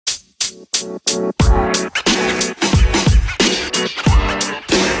Hi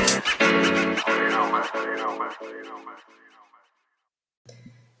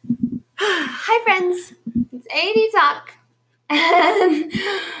friends, it's AD Talk, and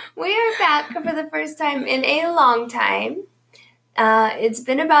we are back for the first time in a long time. It's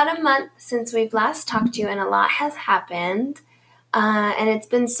been about a month since we've last talked to you, and a lot has happened. And it's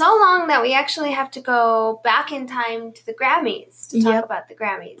been so long that we actually have to go back in time to the Grammys to talk about the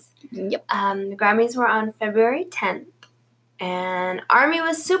Grammys. Yep. The Grammys were on February 10th, and Army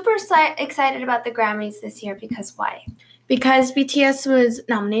was super excited about the Grammys this year because why? Because BTS was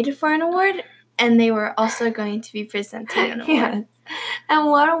nominated for an award, and they were also going to be presenting an award. Yes. And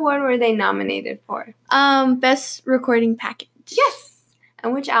what award were they nominated for? Best Recording Package. Yes.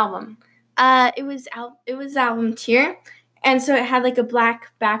 And which album? It was album tier, and so it had like a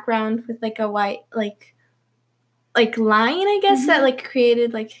black background with like a white like line, I guess, that like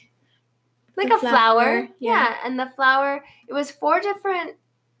created like a flower. Yeah, and the flower. It was 4 different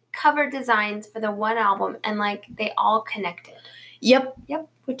cover designs for the one album, and like they all connected. Yep,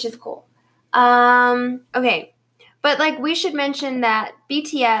 which is cool. Okay, but like we should mention that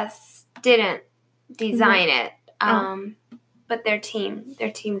BTS didn't design it, but their team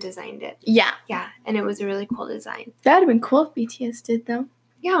designed it. Yeah, and it was a really cool design. That would have been cool if BTS did, though.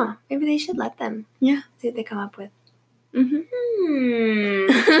 Yeah, maybe they should let them. Yeah, see what they come up with. Mm-hmm.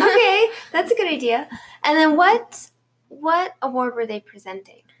 Okay, that's a good idea. And then what award were they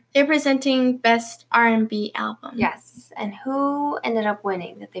presenting? They're presenting Best R&B Album. Yes. And who ended up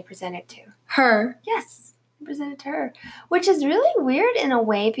winning that they presented to? Her. Yes. They presented to her. Which is really weird in a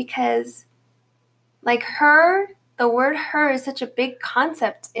way because, like, the word her is such a big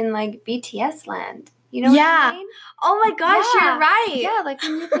concept in, like, BTS land. You know what I mean? Oh my gosh, you're right. Yeah, like,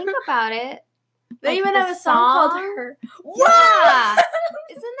 when you think about it. They even have a song called Her. Yeah.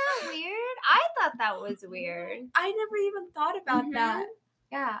 Isn't that weird? I thought that was weird. I never even thought about that.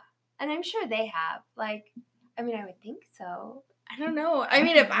 Yeah. And I'm sure they have. Like, I mean, I would think so. I don't know. I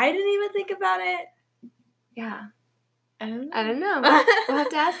mean, if I didn't even think about it. Yeah. I don't know. We'll have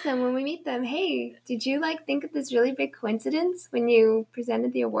to ask them when we meet them. Hey, did you, like, think of this really big coincidence when you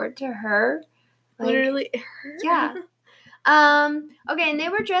presented the award to her? Like, literally her? Yeah. Okay, and they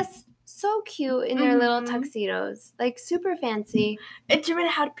were dressed so cute in their little tuxedos. Like, super fancy. And Jimin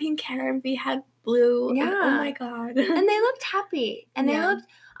had pink hair and V had blue. Yeah. And, oh my god. And they looked happy. And I thought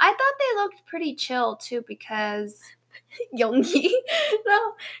they looked pretty chill too because Yoongi,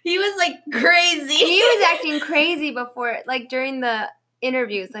 no, he was like crazy. He was acting crazy before, like during the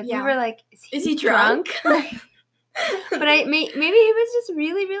interviews. Like we were like, is he drunk? But maybe he was just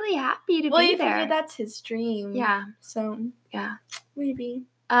really, really happy to be there. Well, you figure that's his dream. Yeah. So yeah, maybe.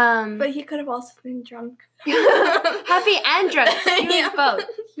 But he could have also been drunk. Happy and drunk.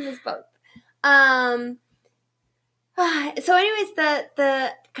 He was both. So anyways,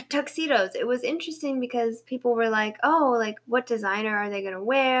 the tuxedos, it was interesting because people were like, oh, like what designer are they going to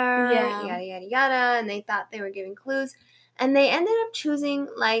wear? Yeah. Yada, yada, yada. And they thought they were giving clues. And they ended up choosing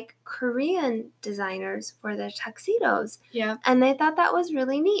like Korean designers for their tuxedos. Yeah. And they thought that was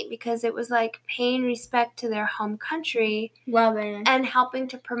really neat because it was like paying respect to their home country. Well, there. And helping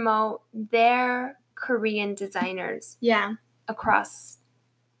to promote their Korean designers. Yeah. Across,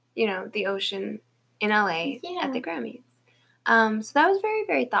 the ocean in LA at the Grammys. So that was very,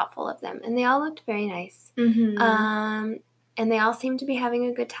 very thoughtful of them. And they all looked very nice. Mm-hmm. And they all seemed to be having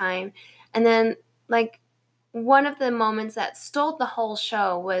a good time. And then, like, one of the moments that stole the whole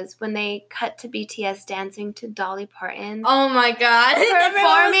show was when they cut to BTS dancing to Dolly Parton. Oh my god.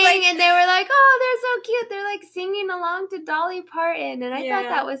 Performing, and they were like, oh, they're so cute. They're, like, singing along to Dolly Parton. And I thought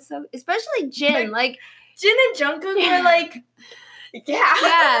that was so, especially Jin. Like Jin and Jungkook were like...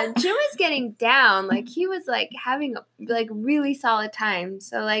 Yeah, Jin was getting down. Like, he was, like, having a, like, really solid time.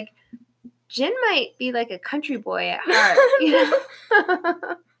 So, like, Jin might be, like, a country boy at heart,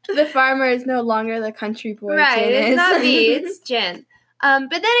 The farmer is no longer the country boy. Right, Jin it's is. not me, it's Jin. But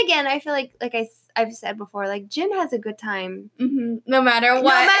then again, I feel like I've said before, like, Jin has a good time. Mm-hmm. No matter what.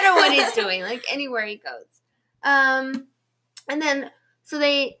 No matter what he's doing, like, anywhere he goes. And then, so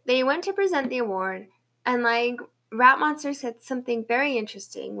they went to present the award, and, like, Rap Monster said something very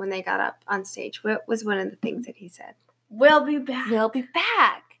interesting when they got up on stage. What was one of the things that he said? We'll be back. We'll be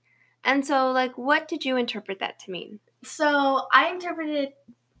back. And so, like, what did you interpret that to mean? So, I interpreted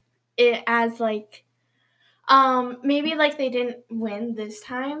it as, like, maybe, like, they didn't win this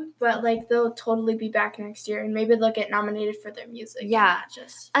time, but, like, they'll totally be back next year, and maybe they'll get nominated for their music. Yeah.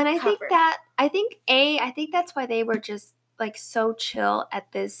 And I think that's why they were just, like, so chill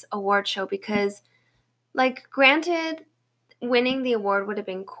at this award show because, like, granted, winning the award would have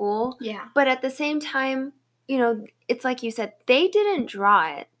been cool. Yeah. But at the same time, you know, it's like you said, they didn't draw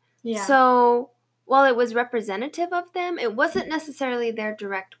it. Yeah. So while it was representative of them, it wasn't necessarily their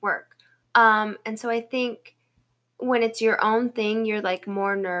direct work. And so I think when it's your own thing, you're like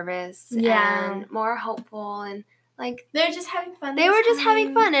more nervous and more hopeful, and like they're just having fun. They were just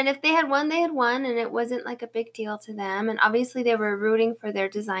having fun, and if they had won, they had won, and it wasn't like a big deal to them. And obviously, they were rooting for their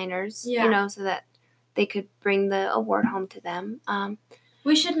designers, you know, so that they could bring the award home to them.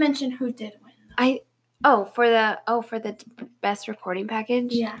 We should mention who did win. For the best recording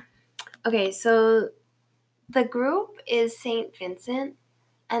package. Yeah. Okay, so the group is St. Vincent,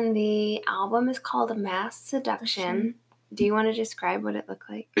 and the album is called Mass Seduction. Do you want to describe what it looked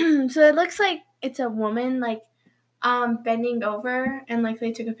like? So it looks like it's a woman, like, bending over, and, like,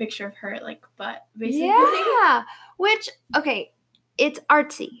 they took a picture of her, like, butt, basically. Yeah, which, okay, it's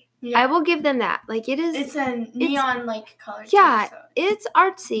artsy. Yeah. I will give them that. Like, it is... It's a neon, like, color. Yeah, too, so. It's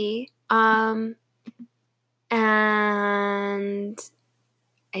artsy. And...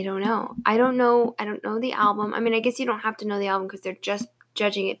 I don't know. I don't know the album. I mean, I guess you don't have to know the album because they're just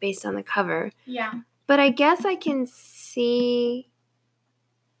judging it based on the cover. Yeah. But I guess I can see,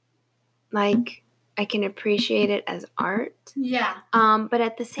 like, I can appreciate it as art. Yeah. But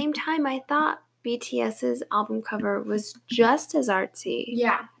at the same time, I thought BTS's album cover was just as artsy.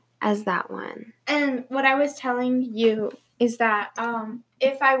 Yeah. As that one. And what I was telling you is that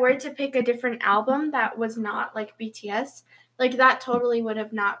if I were to pick a different album that was not like BTS, like, that totally would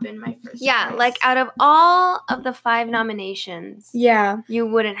have not been my first choice. Like, out of all of the 5 nominations, you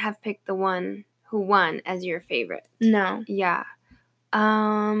wouldn't have picked the one who won as your favorite. No. Yeah.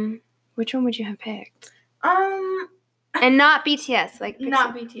 Which one would you have picked? And not BTS. Like,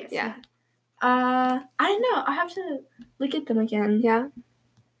 not BTS. Yeah. I don't know. I have to look at them again. Yeah.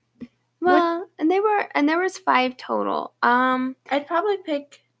 Well, and there was 5 total. I'd probably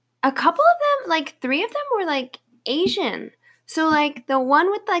pick a couple of them, like 3 of them were like Asian. So, like, the one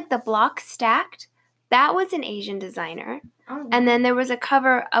with, like, the blocks stacked, that was an Asian designer. Oh. And then there was a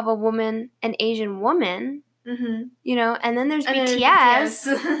cover of an Asian woman, you know, and then there's BTS.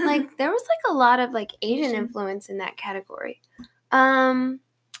 Like, there was, like, a lot of, like, Asian influence in that category. Well,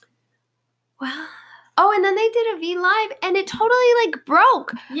 and then they did a V Live, and it totally, like,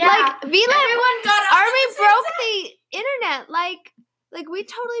 broke. Yeah. Like, V Live, everyone got Army broke the internet, like, we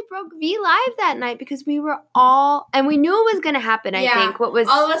totally broke V Live that night because we were all, and we knew it was going to happen, I think. All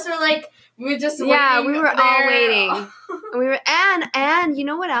of us were like, we were just waiting. Yeah, we were all waiting. We were, and you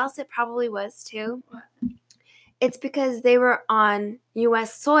know what else it probably was too? What? It's because they were on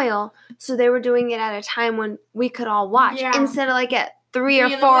U.S. soil, so they were doing it at a time when we could all watch, instead of like at 3 or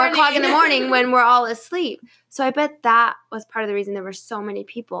 4 o'clock in the morning when we're all asleep. So I bet that was part of the reason there were so many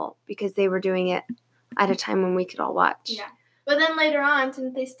people, because they were doing it at a time when we could all watch. Yeah. But then later on,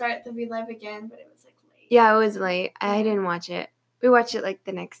 didn't they start the V Live again? But it was like late. Yeah, it was late. I didn't watch it. We watched it like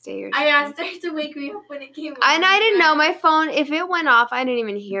the next day or something. I asked her to wake me up when it came on. And I didn't know. My phone, if it went off, I didn't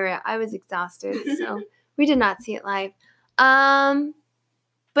even hear it. I was exhausted. So we did not see it live. But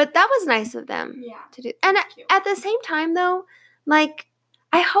that was nice of them to do. And at the same time, though, like,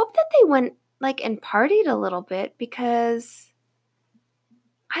 I hope that they went, like, and partied a little bit, because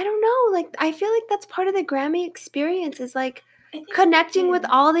I don't know. Like, I feel like that's part of the Grammy experience, is, like, connecting with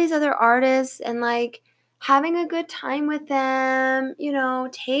all these other artists and, like, having a good time with them, you know,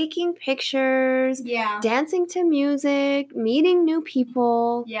 taking pictures, dancing to music, meeting new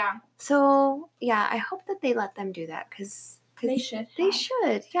people. Yeah. So, yeah, I hope that they let them do that, because they should. They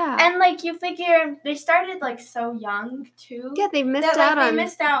should, yeah. And, like, you figure they started, like, so young, too. Yeah, they missed out on... They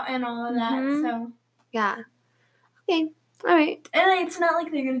missed out on all of that, so... Yeah. Okay, all right. And it's not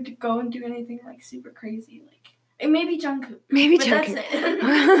like they're going to go and do anything, like, super crazy, like... Maybe Jungkook. That's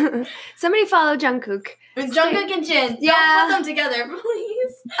it. Somebody follow Jungkook. Jungkook and Jin. Yeah. Don't put them together,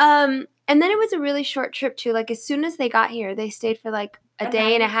 please. And then it was a really short trip, too. Like, as soon as they got here, they stayed for, like, a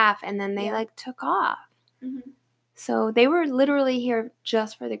day and a half, and then they, like, took off. Mm-hmm. So they were literally here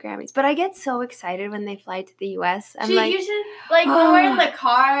just for the Grammys. But I get so excited when they fly to the U.S. I'm when we're in the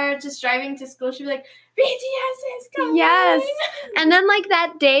car just driving to school, she'd be like, BTS is coming. Yes. And then, like,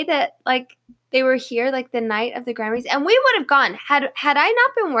 that day that, like, they were here, like, the night of the Grammys. And we would have gone. Had I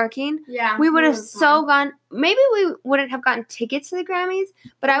not been working, we would have so gone. Maybe we wouldn't have gotten tickets to the Grammys,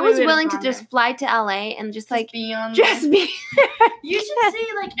 but I was willing to just fly to L.A. and just be on just be there. You should see,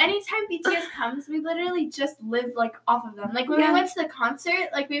 like, anytime BTS comes, we literally just live, like, off of them. Like, when we went to the concert,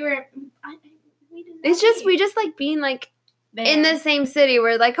 like, we were... we just like, being, like, there. In the same city.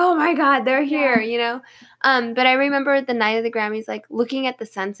 We're like, oh, my God, they're here, you know? But I remember the night of the Grammys, like, looking at the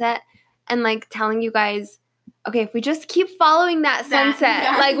sunset and, like, telling you guys, Okay, if we just keep following that sunset,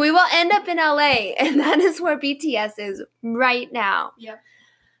 yeah. like we will end up in LA, and that is where BTS is right now. Yep.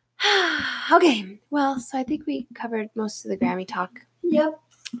 Okay, well, so I think we covered most of the Grammy talk. Yep.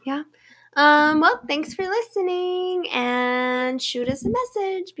 Yeah. Well, thanks for listening, and shoot us a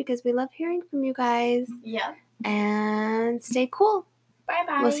message because we love hearing from you guys. Yep. And stay cool.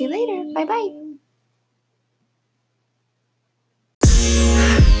 Bye-bye. We'll see you later. Bye-bye.